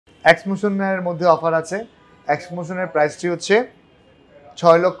এক্সমোশনের মধ্যে অফার আছে। এক্সমোশনের প্রাইসটি হচ্ছে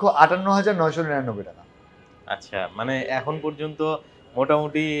 6,58,999 টাকা। আচ্ছা, মানে এখন পর্যন্ত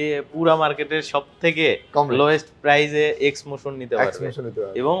মোটামুটি পুরা মার্কেটের সবথেকে লোয়েস্ট প্রাইসে এক্সমোশন নিতে পারবে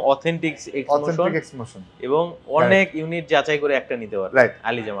এবং অথেন্টিক এক্সমোশন এবং অনেক ইউনিট যাচাই করে একটা নিতে পারবে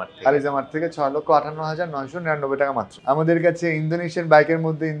আলিজা মার্ট থেকে। আলিজা মার্ট থেকে 6,58,999 টাকা মাত্র। আমাদের কাছে ইন্দোনেশিয়ান বাইকের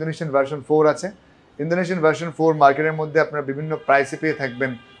মধ্যে ইন্দোনেশিয়ান ভার্সন 4 আছে। ইন্দোনেশিয়ান ভার্সন 4 মার্কেটের মধ্যে আপনারা বিভিন্ন প্রাইসে পেয়ে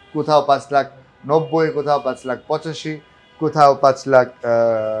থাকবেন। কোথাও 5,90,000, কোথাও 5,85,000, কোথাও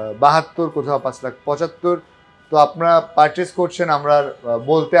 5,72,000, কোথাও 5,75,000। তো আপনারা পারচেস করছেন, আমরা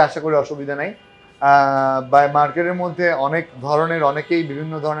বলতে আশা করি অসুবিধা নাই। মার্কেটের মধ্যে অনেক ধরনের অনেকেই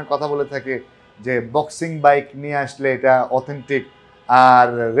বিভিন্ন ধরনের কথা বলে থাকে যে বক্সিং বাইক নিয়ে আসলে এটা অথেন্টিক, আর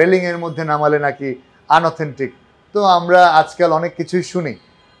রেলিংয়ের মধ্যে নামালে নাকি আনঅথেন্টিক। তো আমরা আজকাল অনেক কিছুই শুনি,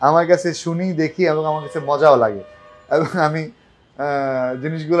 আমার কাছে শুনি, দেখি এবং আমার কাছে মজাও লাগে এবং আমি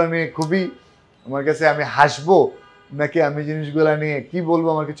জিনিসগুলো নিয়ে খুবই, আমার কাছে আমি হাসবো নাকি আমি জিনিসগুলো নিয়ে কি বলবো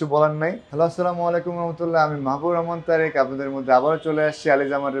আমার কিছু বলার নাই। হ্যালো, আসসালামু আলাইকুম রহমতুল্লাহ। আমি মাহবুব রহমান তারেক আপনাদের মধ্যে আবারও চলে আসছি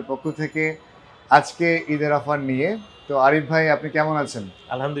আলিজা মার্টের পক্ষ থেকে আজকে ঈদের অফার নিয়ে। তো আরিফ ভাই, আপনি কেমন আছেন?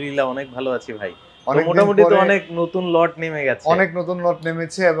 আলহামদুলিল্লাহ, অনেক ভালো আছি ভাই। মোটামুটি তো অনেক নতুন লট নেমে গেছে, অনেক নতুন লট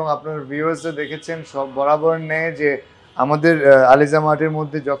নেমেছে এবং আপনার ভিউয়ার্সরা দেখেছেন সব বরাবর নেয় যে আমাদের আলিজা মার্টের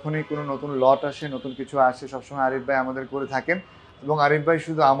মধ্যে যখনই কোনো নতুন লট আসে, নতুন কিছু আসে, সবসময় আরিফ ভাই আমাদের করে থাকেন। এবং আরিফ ভাই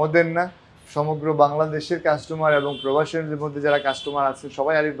শুধু আমাদের না, সমগ্র বাংলাদেশের কাস্টমার এবং প্রবাসীদের মধ্যে যারা কাস্টমার আছে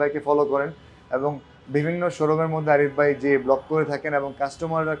সবাই আরিফ ভাইকে ফলো করেন এবং বিভিন্ন শোরুমের মধ্যে আরিফ ভাই যে ব্লগ করে থাকেন এবং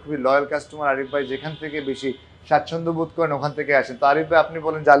কাস্টমাররা খুবই লয়াল কাস্টমার। আরিফ ভাই যেখান থেকে বেশি স্বাচ্ছন্দ্য বোধ করেন ওখান থেকে আসেন। তো আরিফ ভাই, আপনি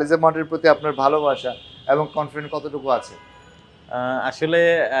বলেন যে আলিজা মার্টের প্রতি আপনার ভালোবাসা এবং কনফিডেন্স কতটুকু আছে? আসলে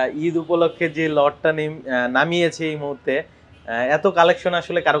ঈদ উপলক্ষে যে লটটা নামিয়েছে এই মুহূর্তে, এত কালেকশন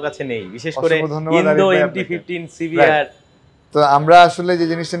আসলে কারো কাছে নেই, বিশেষ করে ইন্দো MT-15 সিভিআর। তো আমরা আসলে যে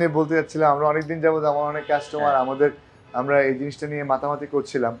জিনিসটা নিয়ে বলতে যাচ্ছিলাম, আমরা অনেকদিন যাবত আমার অনেক কাস্টমার আমরা এই জিনিসটা নিয়ে মাতামাতি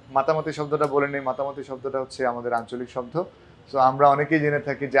করছিলাম। মাতামাতি শব্দটা বলে নেই, মাতামাতি শব্দটা হচ্ছে আমাদের আঞ্চলিক শব্দ। তো আমরা অনেকেই জেনে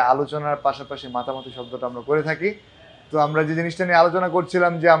থাকি যে আলোচনার পাশাপাশি মাতামাতি শব্দটা আমরা করে থাকি। তো আমরা যে জিনিসটা নিয়ে আলোচনা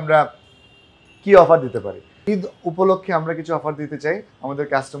করছিলাম যে আমরা কি অফার দিতে পারি, ঈদ উপলক্ষে আমরা কিছু অফার দিতে চাই আমাদের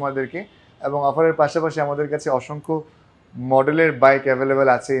কাস্টমারদেরকে এবং অফারের পাশাপাশি আমাদের কাছে অসংখ্য মডেলের বাইক অ্যাভেলেবেল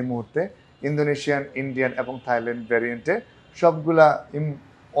আছে এই মুহূর্তে, ইন্দোনেশিয়ান, ইন্ডিয়ান এবং থাইল্যান্ড ভ্যারিয়েন্টে। সবগুলা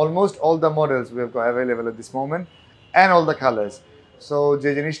almost all the models we have available at this moment and all the colours. So যে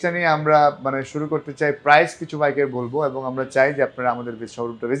জিনিসটা নিয়ে আমরা শুরু করতে চাই, প্রাইস কিছু বাইকের বলবো এবং আমরা চাই যে আপনারা আমাদের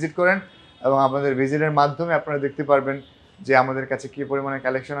শোরুমটা ভিজিট করেন এবং আমাদের ভিজিটের মাধ্যমে আপনারা দেখতে পারবেন যে আমাদের কাছে কী পরিমাণে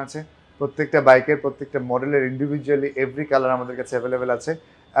কালেকশন আছে। প্রত্যেকটা বাইকের প্রত্যেকটা মডেলের ইন্ডিভিজুয়ালি এভরি কালার আমাদের কাছে অ্যাভেলেবেল আছে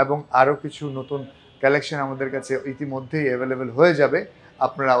এবং আরও কিছু নতুন কালেকশন আমাদের কাছে ইতিমধ্যেই অ্যাভেলেবেল হয়ে যাবে।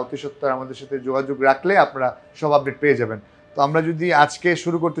 আপনারা অতি সত্বর আমাদের সাথে যোগাযোগ রাখলে আপনারা সব আপডেট পেয়ে যাবেন। তো আমরা যদি আজকে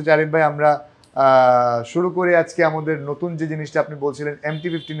শুরু করতে চাই আরিফ ভাই, আমরা শুরু করি আজকে আমাদের নতুন যে জিনিসটা আপনি বলছিলেন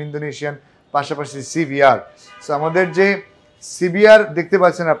MT-15 ইন্দোনেশিয়ান, পাশাপাশি সিভিআর। সো আমাদের যে সিভিআর দেখতে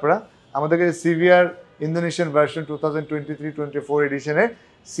পাচ্ছেন আপনারা, আমাদের কাছে সিভিআর ইন্দোনেশিয়ান ভার্সন 2023-24 এডিশনের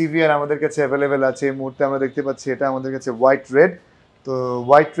সিভিআর আমাদের কাছে অ্যাভেলেবেল আছে এই মুহূর্তে। আমরা দেখতে পাচ্ছি এটা আমাদের কাছে হোয়াইট রেড। তো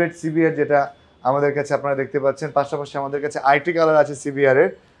হোয়াইট রেড সিভিআর যেটা আমাদের কাছে আপনারা দেখতে পাচ্ছেন, পাশাপাশি আমাদের কাছে আইটি কালার আছে সিভিআরের,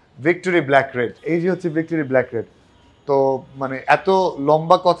 ভিক্টোরি ব্ল্যাক রেড। এই যে হচ্ছে ভিক্টোরি ব্ল্যাক রেড। তো এত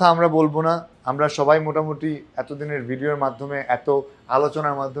লম্বা কথা আমরা বলবো না, আমরা সবাই মোটামুটি এতদিনের ভিডিওর মাধ্যমে, এত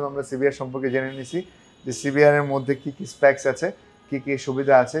আলোচনার মাধ্যমে আমরা সিভিআর সম্পর্কে জেনে নিছি যে সিভিআরের মধ্যে কী কী স্পেক্স আছে, কী কী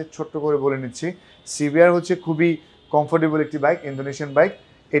সুবিধা আছে। ছোট্ট করে বলে নিচ্ছি, সিভিআর হচ্ছে খুবই কমফোর্টেবল একটি বাইক, ইন্দোনেশিয়ান বাইক।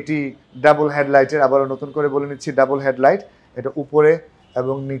 এটি ডাবল হেডলাইটের, আবারও নতুন করে বলে নিচ্ছি, ডাবল হেডলাইট। এটা উপরে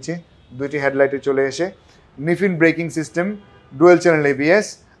এবং নিচে দুইটি হেডলাইটে চলে এসে নিফিন braking system, dual channel ABS।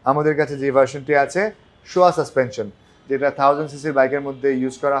 আমাদের কাছে যে ভার্সনটি আছে শোয়া সাসপেনশন, যেটা 1000cc বাইকের মধ্যে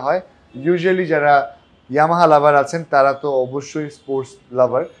ইউজ করা হয়। ইউজুয়ালি যারা ইয়ামাহা লাভার আছেন তারা তো অবশ্যই স্পোর্টস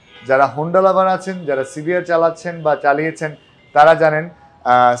লাভার, যারা হোন্ডা লাভার আছেন, যারা সিভিআর চালাচ্ছেন বা চালিয়েছেন তারা জানেন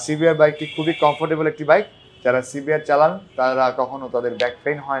সিভিআর বাইকটি খুবই কমফোর্টেবল একটি বাইক। যারা সিভিআর চালান তারা কখনো তাদের ব্যাক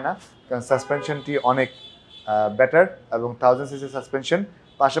পেইন হয় না, কারণ সাসপেনশনটি অনেক বেটার এবং 1000cc সাসপেনশন।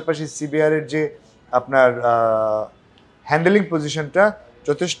 পাশাপাশি সিভিআরের যে আপনার হ্যান্ডেলিং পজিশনটা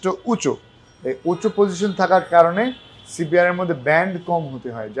যথেষ্ট উঁচু, এই উঁচু পজিশন থাকার কারণে সিভিআরের মধ্যে ব্যান্ড কম হতে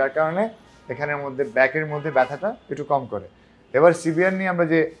হয়, যার কারণে এখানের মধ্যে ব্যাকের মধ্যে ব্যথাটা একটু কম করে। এবার সিভিআর নিয়ে আমরা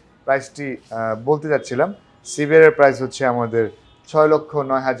যে প্রাইসটি বলতে যাচ্ছিলাম, সিভিআরের প্রাইস হচ্ছে আমাদের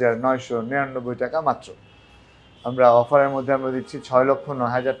 6,09,999 টাকা মাত্র। আমরা অফারের মধ্যে আমরা দিচ্ছি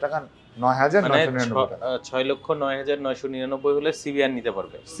 6,09,000 টাকা, 9,999 টাকা। 6,09,999 হলে সিভিআর নিতে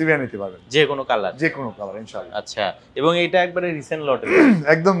পারবে, সিভিআর নিতে পারবেন যে কোনো কালার, ইনশাআল্লাহ। আচ্ছা, এবং এটা একবারে রিসেন্ট লট?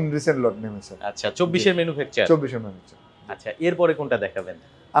 একদম রিসেন্ট লট নেমেছে। আচ্ছা, 24 এর ম্যানুফ্যাকচার। 24 এর ম্যানুফ্যাকচার। আচ্ছা, এরপরে কোনটা দেখাবেন?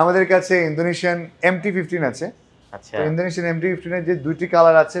 আমাদের কাছে ইন্দোনেশিয়ান MT-15 আছে। আচ্ছা, তো ইন্দোনেশিয়ান MT-15 এর যে দুইটি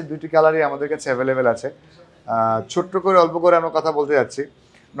কালার আছে, দুইটি কালারই আমাদের কাছে অ্যাভেলেবেল আছে। ছোট্ট করে অল্প করে আমরা কথা বলতে যাচ্ছি।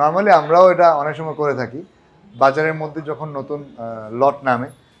 নর্মালি আমরাও এটা অনেক সময় করে থাকি, বাজারের মধ্যে যখন নতুন লট নামে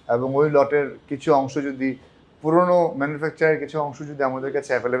এবং ওই লটের কিছু অংশ যদি পুরনো ম্যানুফ্যাকচারের কিছু অংশ যদি আমাদের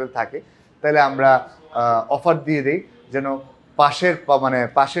কাছে অ্যাভেলেবেল থাকে, তাহলে আমরা অফার দিয়ে দিই, যেন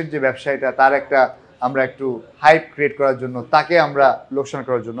পাশের যে ব্যবসায়ীটা তার একটা আমরা একটু হাইপ ক্রিয়েট করার জন্য, তাকে আমরা লোকসান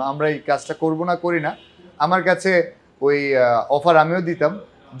করার জন্য আমরা এই কাজটা করি না। আমার কাছে ওই অফার আমিও দিতাম,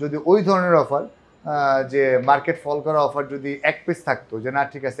 যদি ওই ধরনের অফার, যে মার্কেট ফল করা অফার যদি এক পিস থাকতো, যে না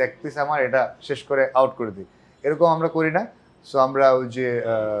ঠিক আছে এক পিস আমার এটা শেষ করে আউট করে দিই, এরকম আমরা করি না। সো আমরা ওই যে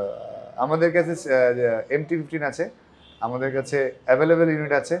আমাদের কাছে MT-15 আছে, আমাদের কাছে অ্যাভেলেবেল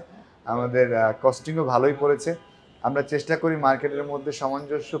ইউনিট আছে, আমাদের কস্টিংও ভালোই পড়েছে। আমরা চেষ্টা করি মার্কেটের মধ্যে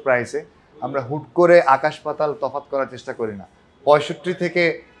সামঞ্জস্য প্রাইসে, আমরা হুট করে আকাশ পাতাল তফাৎ করার চেষ্টা করি না, 65 থেকে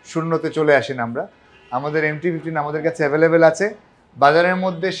 0-তে চলে আসি না আমরা। আমাদের MT-15 আমাদের কাছে অ্যাভেলেবেল আছে, বাজারের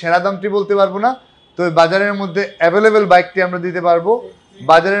মধ্যে সেরা দামটি বলতে পারবো না, তো বাজারের মধ্যে অ্যাভেলেবেল বাইকটি আমরা দিতে পারবো,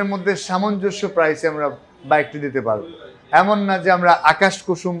 বাজারের মধ্যে সামঞ্জস্য প্রাইসে আমরা বাইকটি দিতে পারবো। এমন না যে আমরা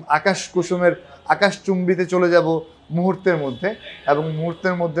আকাশচুম্বিতে চলে যাব মুহূর্তের মধ্যে, এবং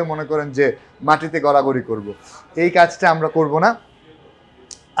মুহূর্তের মধ্যে মনে করেন যে মাটিতে গড়াগড়ি করব, এই কাজটা আমরা করব না।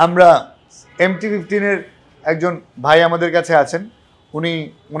 আমরা MT-15 এর একজন ভাই আমাদের কাছে আছেন,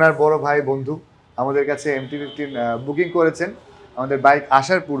 ওনার বড় ভাই বন্ধু আমাদের কাছে MT-15 বুকিং করেছেন আমাদের বাইক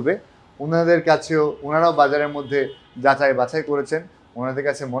আসার পূর্বে। ওনারাও বাজারের মধ্যে যাচাই বাছাই করেছেন, ওনাদের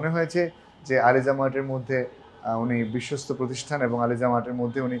কাছে মনে হয়েছে যে আলিজা মার্টের মধ্যে উনি বিশ্বস্ত প্রতিষ্ঠান, এবং আলিজা মার্টের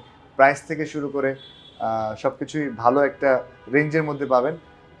মধ্যে উনি প্রাইস থেকে শুরু করে সব কিছুই ভালো একটা রেঞ্জের মধ্যে পাবেন।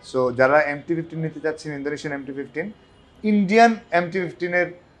 সো যারা MT-15 নিতে চাচ্ছেন, ইন্দোনেশিয়ান MT-15, ইন্ডিয়ান MT-15 এর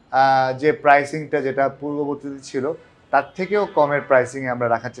যে প্রাইসিংটা যেটা পূর্ববর্তীতে ছিল তার থেকেও কমের প্রাইসিংয়ে আমরা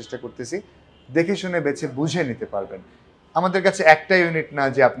রাখার চেষ্টা করতেছি, দেখে শুনে বেছে বুঝে নিতে পারবেন। আমাদের কাছে একটা ইউনিট না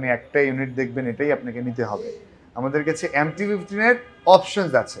যে আপনি একটা ইউনিট দেখবেন এটাই আপনাকে নিতে হবে, আমাদের কাছে MT-15 এর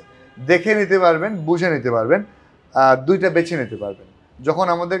অপশনস আছে, দেখে নিতে পারবেন, বুঝে নিতে পারবেন, দুইটা বেছে নিতে পারবেন। যখন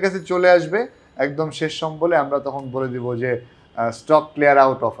আমাদের কাছে চলে আসবে একদম শেষ সম্বলে, আমরা তখন বলে দিব যে স্টক ক্লিয়ার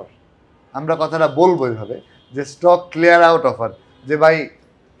আউট অফার, আমরা কথাটা বলবো এইভাবে যে স্টক ক্লিয়ার আউট অফার, যে ভাই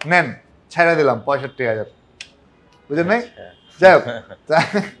নেন, ছাইড়া দিলাম 65,000, বুঝলেন নাই? যাই হোক,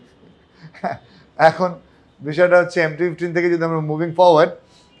 এখন বিষয়টা হচ্ছে MT-15 থেকে যদি আমরা মুভিং ফরওয়ার্ড,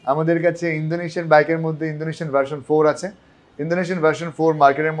 আমাদের কাছে ইন্দোনেশিয়ান বাইকের মধ্যে ইন্দোনেশিয়ান ভার্সন 4 আছে। ইন্দোনেশিয়ান ভার্সন 4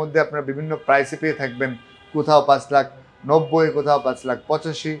 মার্কেটের মধ্যে আপনারা বিভিন্ন প্রাইসে পেয়ে থাকবেন, কোথাও 5,90,000, কোথাও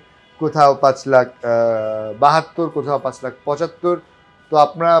 5,85,000, কোথাও 5,72,000, কোথাও 5,75,000। তো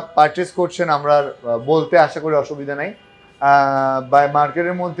আপনারা পারচেস করছেন, আমরা বলতে আশা করি অসুবিধা নাই।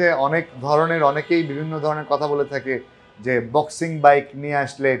 মার্কেটের মধ্যে অনেকেই বিভিন্ন ধরনের কথা বলে থাকে যে বক্সিং বাইক নিয়ে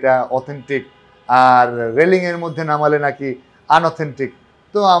আসলে এটা অথেন্টিক, আর রেলিংয়ের মধ্যে নামালে নাকি আনঅথেন্টিক।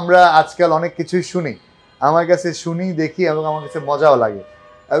 তো আমরা আজকাল অনেক কিছুই শুনি, আমার কাছে শুনি, দেখি, এবং আমার কাছে মজাও লাগে,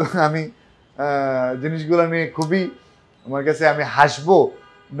 এবং আমি জিনিসগুলো নিয়ে খুবই, আমার কাছে আমি হাসবো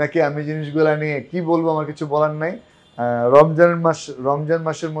নাকি আমি জিনিসগুলো নিয়ে কি বলবো আমার কিছু বলার নাই। রমজান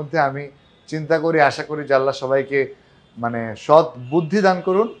মাসের মধ্যে আমি চিন্তা করি, আশা করি যে আল্লাহ সবাইকে মানে সৎ বুদ্ধি দান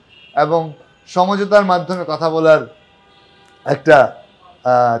করুন, এবং সমঝোতার মাধ্যমে কথা বলার একটা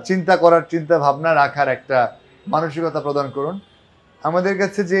চিন্তা ভাবনা রাখার একটা মানসিকতা প্রদান করুন। আমাদের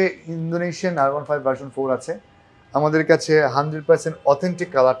কাছে যে ইন্দোনেশিয়ান R15 ভার্সন 4 আছে, আমাদের কাছে 100% অথেন্টিক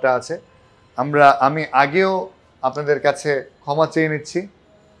কালারটা আছে। আমি আগেও আপনাদের কাছে ক্ষমা চেয়ে নিচ্ছি,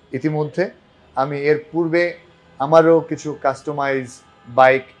 ইতিমধ্যে আমি এর পূর্বে আমারও কিছু কাস্টমাইজ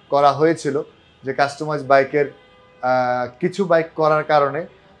বাইক করা হয়েছিল, যে কাস্টমাইজ বাইকের কিছু বাইক করার কারণে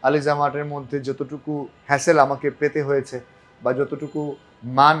আলিজা মার্টের মধ্যে যতটুকু হ্যাসেল আমাকে পেতে হয়েছে, বা যতটুকু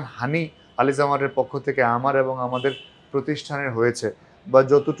মানহানি আলিজা মার্টের পক্ষ থেকে আমার এবং আমাদের প্রতিষ্ঠানের হয়েছে, বা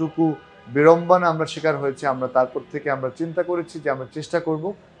যতটুকু বিড়ম্বনা আমরা শিকার হয়েছে, তারপর থেকে আমরা চিন্তা করেছি যে আমরা চেষ্টা করব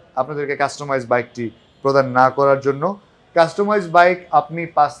আপনাদেরকে কাস্টমাইজ বাইকটি প্রদান না করার জন্য। কাস্টমাইজ বাইক আপনি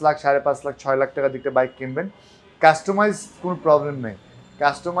 5 লাখ, 5.5 লাখ, 6 লাখ টাকা দিতে বাইক কিনবেন, কাস্টমাইজ কোনো প্রবলেম নেই।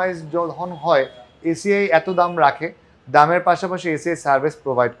 কাস্টমাইজ যখন হয়, এসিআই এত দাম রাখে, দামের পাশাপাশি এসিআই সার্ভিস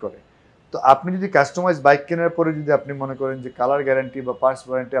প্রোভাইড করে। তো আপনি যদি কাস্টমাইজ বাইক কেনার পরে যদি আপনি মনে করেন যে কালার গ্যারান্টি বা পার্টস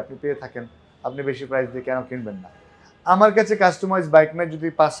ওয়ারেন্টি আপনি পেয়ে থাকেন, আপনি বেশি প্রাইস দিয়ে কেন কিনবেন না? আমার কাছে কাস্টমাইজ বাইক না, যদি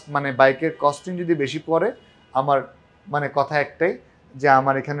বাইকের কস্টিং যদি বেশি পড়ে, আমার কথা একটাই যে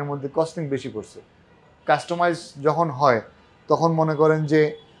আমার এখানের মধ্যে কস্টিং বেশি পড়ছে। কাস্টমাইজ যখন হয় তখন মনে করেন যে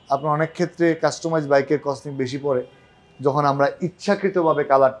আপনার অনেক ক্ষেত্রে কাস্টমাইজ বাইকের কস্টিং বেশি পড়ে, যখন আমরা ইচ্ছাকৃতভাবে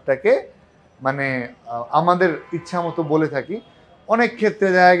কালারটাকে আমাদের ইচ্ছা মতো বলে থাকি। অনেক ক্ষেত্রে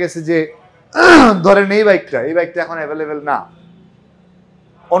দেখা গেছে যে ধরেন এই বাইকটা এখন অ্যাভেলেবেল না,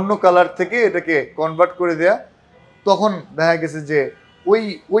 অন্য কালার থেকে এটাকে কনভার্ট করে দেয়া, তখন দেখা গেছে যে ওই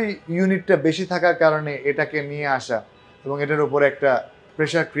ওই ইউনিটটা বেশি থাকার কারণে এটাকে নিয়ে আসা এবং এটার উপরে একটা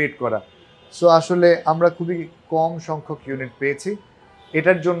প্রেশার ক্রিয়েট করা। সো আসলে আমরা খুবই কম সংখ্যক ইউনিট পেয়েছি,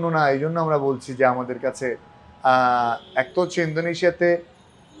 এটার জন্য না, এই জন্য আমরা বলছি যে আমাদের কাছে এক তো হচ্ছে ইন্দোনেশিয়াতে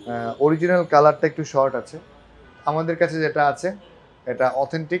অরিজিনাল কালারটা একটু শর্ট আছে, আমাদের কাছে যেটা আছে এটা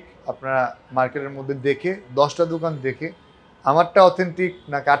অথেন্টিক। আপনারা মার্কেটের মধ্যে দেখে 10টা দোকান দেখে আমারটা অথেন্টিক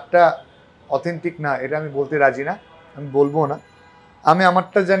না কারটা অথেন্টিক না এটা আমি বলতে রাজি না, আমি বলবো না। আমি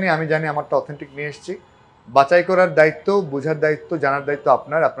আমারটা জানি, আমি জানি আমারটা অথেন্টিক নিয়ে এসেছি। বাছাই করার দায়িত্ব, বোঝার দায়িত্ব, জানার দায়িত্ব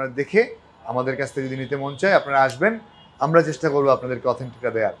আপনারা দেখে আমাদের কাছ থেকে যদি নিতে মন চায় আপনারা আসবেন, আমরা চেষ্টা করবো আপনাদেরকে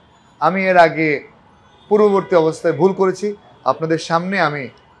অথেন্টিকটা দেওয়ার। আমি এর আগে পূর্ববর্তী অবস্থায় ভুল করেছি, আপনাদের সামনে আমি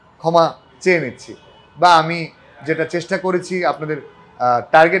ক্ষমা চেয়ে নিচ্ছি, বা আমি যেটা চেষ্টা করেছি আপনাদের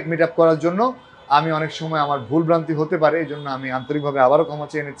টার্গেট মিট আপ করার জন্য, আমি অনেক সময় আমার ভুল ভ্রান্তি হতে পারে, এই জন্য আমি আন্তরিকভাবে আবারও ক্ষমা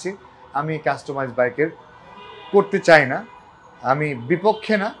চেয়ে নিচ্ছি। আমি কাস্টমাইজ বাইকের করতে চাই না, আমি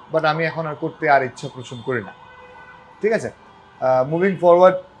বিপক্ষে না, বাট আমি এখন আর করতে আর ইচ্ছা পোষণ করি না। ঠিক আছে, মুভিং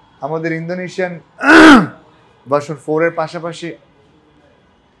ফরওয়ার্ড, আমাদের ইন্দোনেশিয়ান ভার্সন 4 এর পাশাপাশি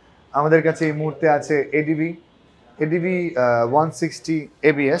আমাদের কাছে এই মুহূর্তে আছে এডিবি 160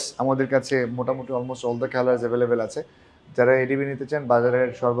 ABS। আমাদের কাছে মোটামুটি almost all the colours available আছে। যারা এডিবি নিতে চান, বাজারের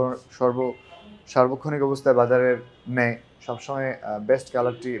সার্বক্ষণিক অবস্থায় বাজারের ন্যায় সবসময় বেস্ট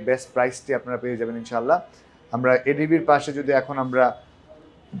কালারটি, বেস্ট প্রাইসটি আপনারা পেয়ে যাবেন ইনশাল্লাহ। আমরা এডিবির পাশে যদি এখন আমরা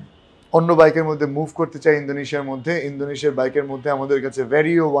অন্য বাইকের মধ্যে মুভ করতে চাই, ইন্দোনেশিয়ার বাইকের মধ্যে আমাদের কাছে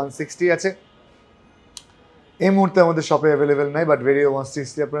ভ্যারিও 160 আছে। এই মুহূর্তে আমাদের শপে অ্যাভেলেবেল নাই, বাট ভ্যারিও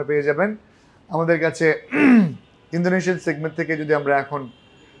 160 আপনারা পেয়ে যাবেন আমাদের কাছে। ইন্দোনেশিয়ান সেগমেন্ট থেকে যদি আমরা এখন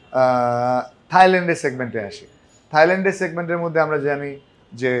থাইল্যান্ডের সেগমেন্টে আসি, থাইল্যান্ডের সেগমেন্টের মধ্যে আমরা জানি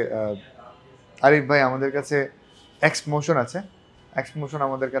যে আরিফ ভাই আমাদের কাছে এক্স মোশন আছে, এক্স মোশন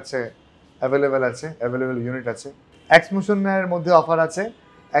আমাদের কাছে অ্যাভেলেবেল ইউনিট আছে। এক্স মোশনের মধ্যে অফার আছে,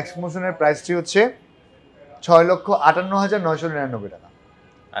 এক্স মোশনের প্রাইসটি হচ্ছে 6,58,999 টাকা।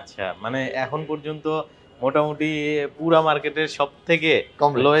 আচ্ছা, মানে এখন পর্যন্ত মোটামুটি পুরা মার্কেটের সব থেকে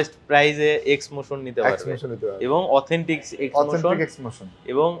লোয়েস্ট প্রাইসে এক্স মোশন নিতে পারবে এবং অথেন্টিক এক্স মোশন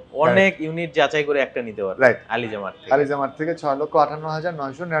এবং অনেক ইউনিট যাচাই করে একটা নিতে পারবে আলিজা মার্ট থেকে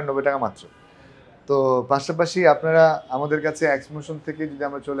 6,58,999 টাকা মাত্র। তো পাশাপাশি আপনারা আমাদের কাছে এক্স মোশন থেকে যদি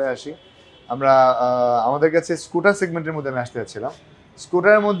আমরা চলে আসি, আমরা আমাদের কাছে স্কুটার সেগমেন্টের মধ্যে আমি আসতে যাচ্ছিলাম।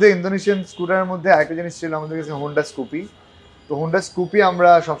 স্কুটারের মধ্যে, ইন্দোনেশিয়ান স্কুটারের মধ্যে আরেকটা জিনিস ছিল আমাদের কাছে হোন্ডা স্কুপি। তো হোন্ডা স্কুপি আমরা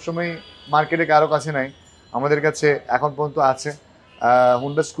সবসময় মার্কেটে কারো কাছে নাই, আমাদের কাছে এখন পর্যন্ত আছে।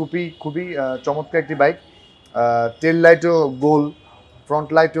 হোন্ডা স্কুপি খুবই চমৎকার একটি বাইক, টেল লাইটও গোল, ফ্রন্ট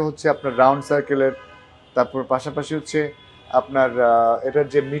লাইটও হচ্ছে আপনার রাউন্ড সার্কেলের, তারপর পাশাপাশি হচ্ছে আপনার এটার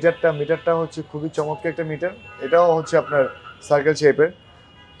যে মিটারটা হচ্ছে খুবই চমৎকার একটা মিটার, এটাও হচ্ছে আপনার সার্কেল শেপের।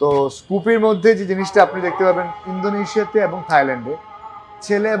 তো স্কুপির মধ্যে যে জিনিসটা আপনি দেখতে পাবেন ইন্দোনেশিয়াতে এবং থাইল্যান্ডে,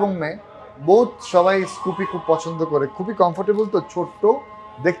 ছেলে এবং মেয়ে বোথ সবাই স্কুপি খুব পছন্দ করে, খুবই কমফোর্টেবল, তো ছোট্ট,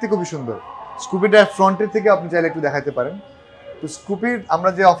 দেখতে খুবই সুন্দর। স্কুপিটা ফ্রন্টের থেকে আপনি চাইলে একটু দেখাতে পারেন। তো স্কুপির আমরা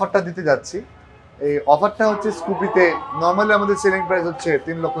যে অফারটা দিতে যাচ্ছি, এই অফারটা হচ্ছে স্কুপিতে নর্মালি আমাদের সেলিং প্রাইস হচ্ছে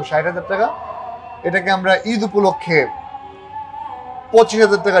 3,60,000 টাকা, এটাকে আমরা ঈদ উপলক্ষে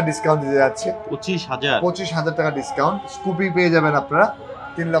 25,000 টাকা ডিসকাউন্ট দিতে যাচ্ছি। 25,000 টাকা ডিসকাউন্ট, স্কুপি পেয়ে যাবেন আপনারা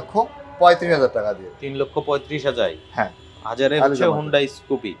 3,35,000 টাকা দিয়ে। 3,35,000, হ্যাঁ, হাজারে হচ্ছে হোন্ডা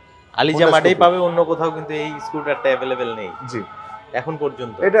স্কুপি। আলিজা মার্টেই পাবে, অন্য কোথাও কিন্তু এই স্কুটারটা অ্যাভেলেবেল নেই জি এখন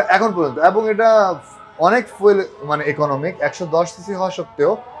পর্যন্ত। এবং এটা অনেক ফুয়েল মানে ইকোনমিক, 110 সিসি হওয়া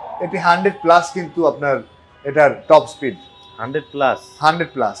সত্ত্বেও এটি 100 প্লাস, কিন্তু আপনার এটার টপ স্পিড 100 প্লাস,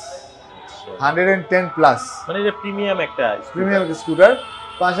 110 প্লাস, মানে এটা প্রিমিয়াম একটা স্কুটার।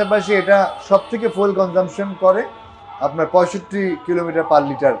 পাশাপাশি এটা সবথেকে ফুয়েল কনজাম্পশন করে আপনার 65 কিলোমিটার পার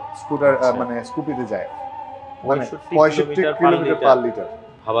লিটার স্কুটার, মানে স্কুপিতে যায়, মানে 65 কিলোমিটার পার লিটার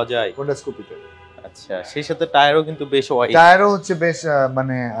ভাবা যায় হোন্ডা স্কুপিতে। আচ্ছা, সেই সাথে টায়ারও কিন্তু বেশ ওয়াইড, টায়ারও হচ্ছে বেশ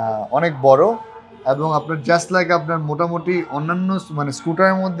মানে অনেক বড়, এবং আপনার জাস্ট লাইক আপনার মোটামুটি অন্যান্য মানে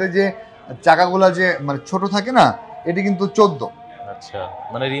স্কুটারের মধ্যে যে চাকাগুলা যে মানে ছোট থাকে না, এটি কিন্তু 14। আচ্ছা,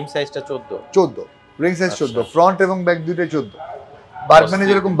 মানে রিম সাইজটা 14 রিং সাইজ 14, ফ্রন্ট এবং ব্যাক দুটোই 14। বার্গম্যানে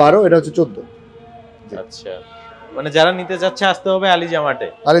যেরকম 12, এটা হচ্ছে 14। আচ্ছা, মানে যারা নিতে যাচ্ছে আসতে হবে আলিজা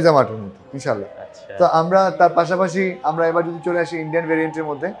মার্টের মধ্যে ইনশাআল্লাহ। আচ্ছা, তো আমরা তার পাশাপাশি আমরা এবার যদি চলে আসি ইন্ডিয়ান ভেরিয়েন্টের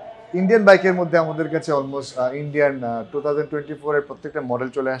মধ্যে, ইন্ডিয়ান বাইকের মধ্যে আমাদের কাছে অলমোস্ট ইন্ডিয়ান 2024 এর প্রত্যেকটা মডেল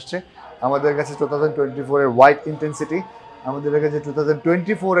চলে আসছে। আমাদের কাছে 2024 এর হোয়াইট ইন্টেন্সিটি, আমাদের কাছে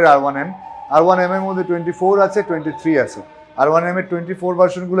 2024 এর R1M এর মধ্যে 24 আছে, 23 আছে। R1M এর 24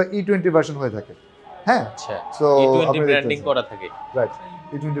 ভার্সনগুলো E20 ভার্সন হয়ে থাকে। হ্যাঁ, আচ্ছা, সো E20 ব্র্যান্ডিং করা থাকে, রাইট,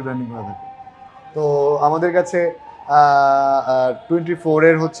 E20 ব্র্যান্ডিং করা থাকে। তো আমাদের কাছে 24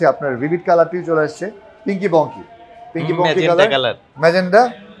 এর হচ্ছে আপনার ভিভিড কালারটি চলে আসছে, Pinki বঙ্কি colour, magenta,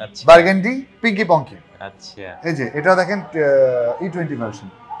 burgundy, Pinki বঙ্কি। আচ্ছা, এই যে এটা দেখেন E20 ভার্সন,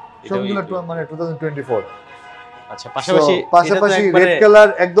 সবগুলো মানে 2024। আচ্ছা, পাশাপাশি রেড কালার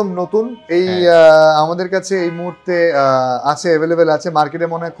একদম নতুন, এই আমাদের কাছে এই মুহূর্তে আছে, অ্যাভেলেবেল আছে, মার্কেটে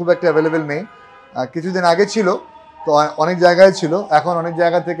মনে হয় খুব একটা অ্যাভেলেবেল নেই। কিছুদিন আগে ছিল, তো অনেক জায়গায় ছিল, এখন অনেক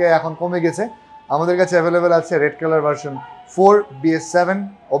জায়গা থেকে এখন কমে গেছে। আমাদের কাছে অ্যাভেলেবেল আছে red colour version 4 BS7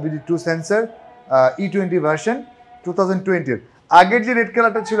 OBD2 sensor E20 version 2020। আগের যে রেড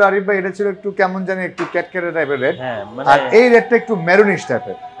কালারটা ছিল আরিফ ভাই, এটা ছিল একটু কেমন জানি একটু ক্যাটক্যাটে টাইপের রেড, আর এই রেডটা একটু মেরুনিশ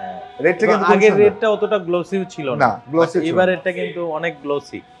টাইপের। রেডটা কিন্তু আগের রেডটা অতটা গ্লোসিও ছিল না, এবার রেডটা কিন্তু অনেক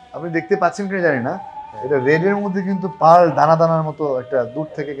গ্লোসি। আপনি দেখতে পাচ্ছেন কি জানি না, এটা রেডের মধ্যে কিন্তু পার্ল দানা দানার মতো একটা দূর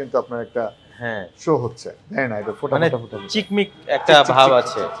থেকে কিন্তু আপনার একটা শো হচ্ছে, তাই না? এটা ফোটা ফোটা চিকমিক একটা ভাব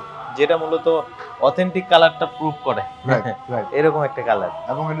আছে, যেটা মূলত অথেন্টিক কালারটা প্রুভ করে, এরকম একটা কালার।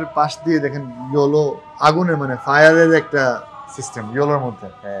 এবং এর পাশ দিয়ে দেখেন ইয়েলো আগুনের মানে ফায়ারের একটা সিস্টেম ইয়েলোর মধ্যে।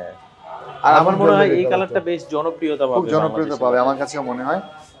 আর আমার মনে হয় এই কালারটা বেশ জনপ্রিয়তা পাবে, আমার কাছেও মনে হয়।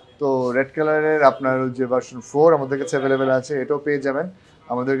 তো রেড কালারের আপনার যে ভার্সন 4 আমাদের কাছে অ্যাভেলেবেল আছে, এটাও পেয়ে যাবেন।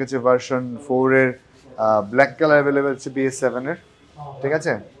 আমাদের কাছে ভার্সন 4 এর ব্ল্যাক কালার অ্যাভেলেবেল আছে BS7 এর, ঠিক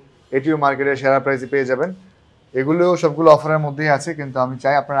আছে? এটিও মার্কেটের সেরা প্রাইসে পেয়ে যাবেন। এগুলো সবগুলো অফারের মধ্যেই আছে, কিন্তু আমি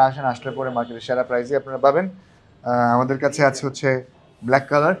চাই আপনারা আসেন, আসলে পরে মার্কেটের সেরা প্রাইসে আপনারা পাবেন। আমাদের কাছে আছে হচ্ছে ব্ল্যাক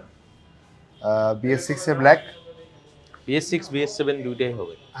কালার, BS6 এর ব্ল্যাক, BS6 BS7 দুটোই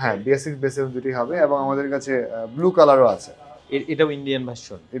হবে। হ্যাঁ, BS6 BS7 দুটোই হবে। এবং আমাদের কাছে ব্লু কালারও আছে, এটাও ইন্ডিয়ান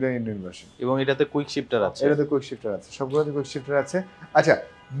ভার্সন, এবং এটাতে কুইক শিফটার আছে, সবগুলোতে কুইক শিফটার আছে। আচ্ছা,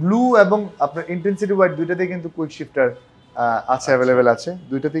 ব্লু এবং আপনার ইন্টেন্সিটি হোয়াইট দুইটাতেই কিন্তু কুইক শিফটার আছে, অ্যাভেলেবেল আছে,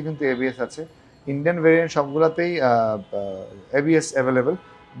 দুইটাতেই কিন্তু ABS আছে। ইন্ডিয়ান ভেরিয়েন্ট সবগুলোতেই ABS অ্যাভেলেবেল,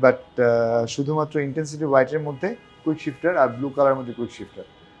 বাট শুধুমাত্র ইন্টেন্সিটি হোয়াইটের মধ্যে কুইক শিফটার আর ব্লু কালারের মধ্যে কুইক শিফটার।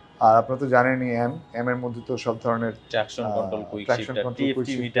 আর আপনারা তো জানেনই এম এর মধ্যে তো সব ধরনের traction control, quick shifter, TFT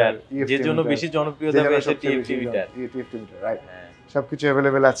metre, যে জন্য বেশি জনপ্রিয়তা পেয়েছে TFT মিটার, রাইট, সবকিছু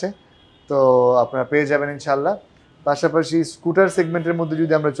অ্যাভেলেবেল আছে। তো আপনারা পেয়ে যাবেন ইনশাআল্লাহ। পাশাপাশি স্কুটার সেগমেন্টের মধ্যে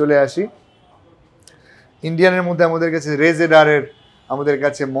যদি আমরা চলে আসি, ইন্ডিয়ানের মধ্যে আমাদের কাছে রেজেডার এর আমাদের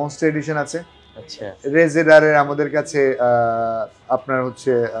কাছে মনস্টার এডিশন আছে। আচ্ছা, রেজেডার এর আমাদের কাছে আপনার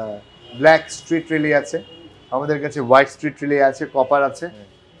হচ্ছে ব্ল্যাক স্ট্রিট রিলি আছে, আমাদের কাছে হোয়াইট স্ট্রিট রিলি আছে, কপার আছে।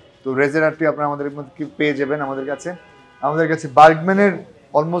 তো রেজেডারটি আপনারা আমাদের মধ্যে পেয়ে যাবেন আমাদের কাছে বার্গম্যানের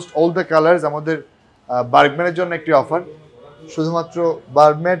অলমোস্ট অল দ্য কালার্স। আমাদের বার্গম্যানের জন্য একটি অফার, শুধুমাত্র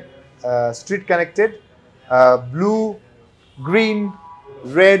Bergman street connected blue, green,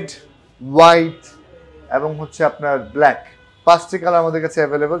 red, white এবং হচ্ছে আপনার ব্ল্যাক, 5টি কালার আমাদের কাছে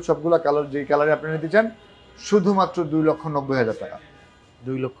অ্যাভেলেবল। সবগুলো কালার যেই কালারে আপনি নিতে চান শুধুমাত্র 2,90,000 টাকা।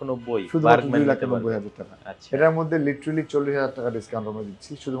 2,90,000, শুধুমাত্র 2,90,000 টাকা। এটার মধ্যে লিটারালি 40,000 টাকা ডিসকাউন্ট আমরা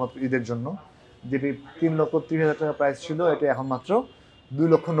দিচ্ছি শুধুমাত্র ঈদের জন্য। যেটি 3,30,000 টাকা প্রাইস ছিল, এটা এখন মাত্র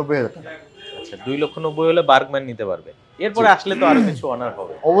 2,90,000 টাকা। আচ্ছা, 2,90,000 হলে বার্গম্যান নিতে পারবে। এরপরে আসলে তো আরো কিছু অনার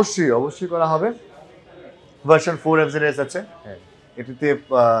হবে, অবশ্যই করা হবে। ভার্সন 4 FZS আছে, এটিতে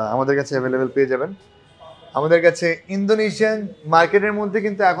আমাদের কাছে অ্যাভেলেবেল পেয়ে যাবেন। আমাদের কাছে ইন্দোনেশিয়ান মার্কেটের মধ্যে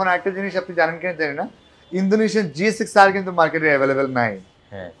কিন্তু এখন একটা জিনিস আপনি জানেন কিনা জানি না, ইন্দোনেশিয়ান GSXR কিন্তু মার্কেটে অ্যাভেলেবেল নাই,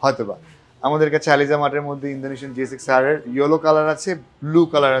 হয়তোবা। আমাদের কাছে আলিজা মার্টের মধ্যে ইন্দোনেশিয়ান GSXR এর ইয়েলো কালার আছে, ব্লু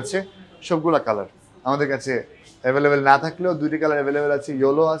কালার আছে, সবগুলা কালার আমাদের কাছে অ্যাভেলেবেল না থাকলেও দুটি কালার অ্যাভেলেবেল আছে,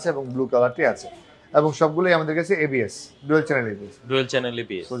 ইয়েলো আছে এবং ব্লু কালারটি আছে। এবং সবগুলোই আমাদের কাছে ABS, ডুয়াল চ্যানেল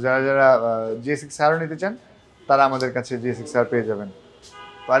ABS। তো যারা GSXR নিতে চান তারা আমাদের কাছে GSXR পেয়ে যাবেন।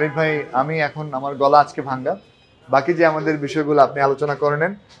 আরিফ ভাই, আমি এখন আমার গলা আজকে ভাঙ্গা, বাকি যে আমাদের বিষয়গুলো আপনি আলোচনা করে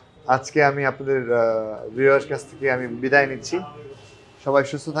নেন। আজকে আমি আপনাদের ভিউয়ার্স কাছ থেকে আমি বিদায় নিচ্ছি। সবাই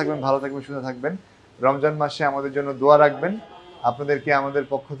সুস্থ থাকবেন, ভালো থাকবেন, সুস্থ থাকবেন। রমজান মাসে আমাদের জন্য দোয়া রাখবেন। আপনাদেরকে আমাদের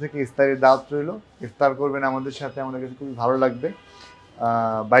পক্ষ থেকে ইফতারের দাওয়াত রইল, ইফতার করবেন আমাদের সাথে, আমাদের কাছে খুবই ভালো লাগবে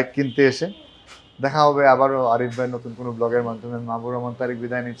বাইক কিনতে এসে। দেখা হবে আবারও আরিফ ভাই নতুন কোনো ব্লগের মাধ্যমে। মাহবুব রহমান তারিক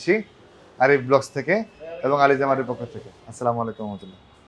বিদায় নিচ্ছি আরিফ ব্লগস থেকে এবং আলিজা মার্টের পক্ষ থেকে। আসসালামু আলাইকুম রহমতুল্লাহ।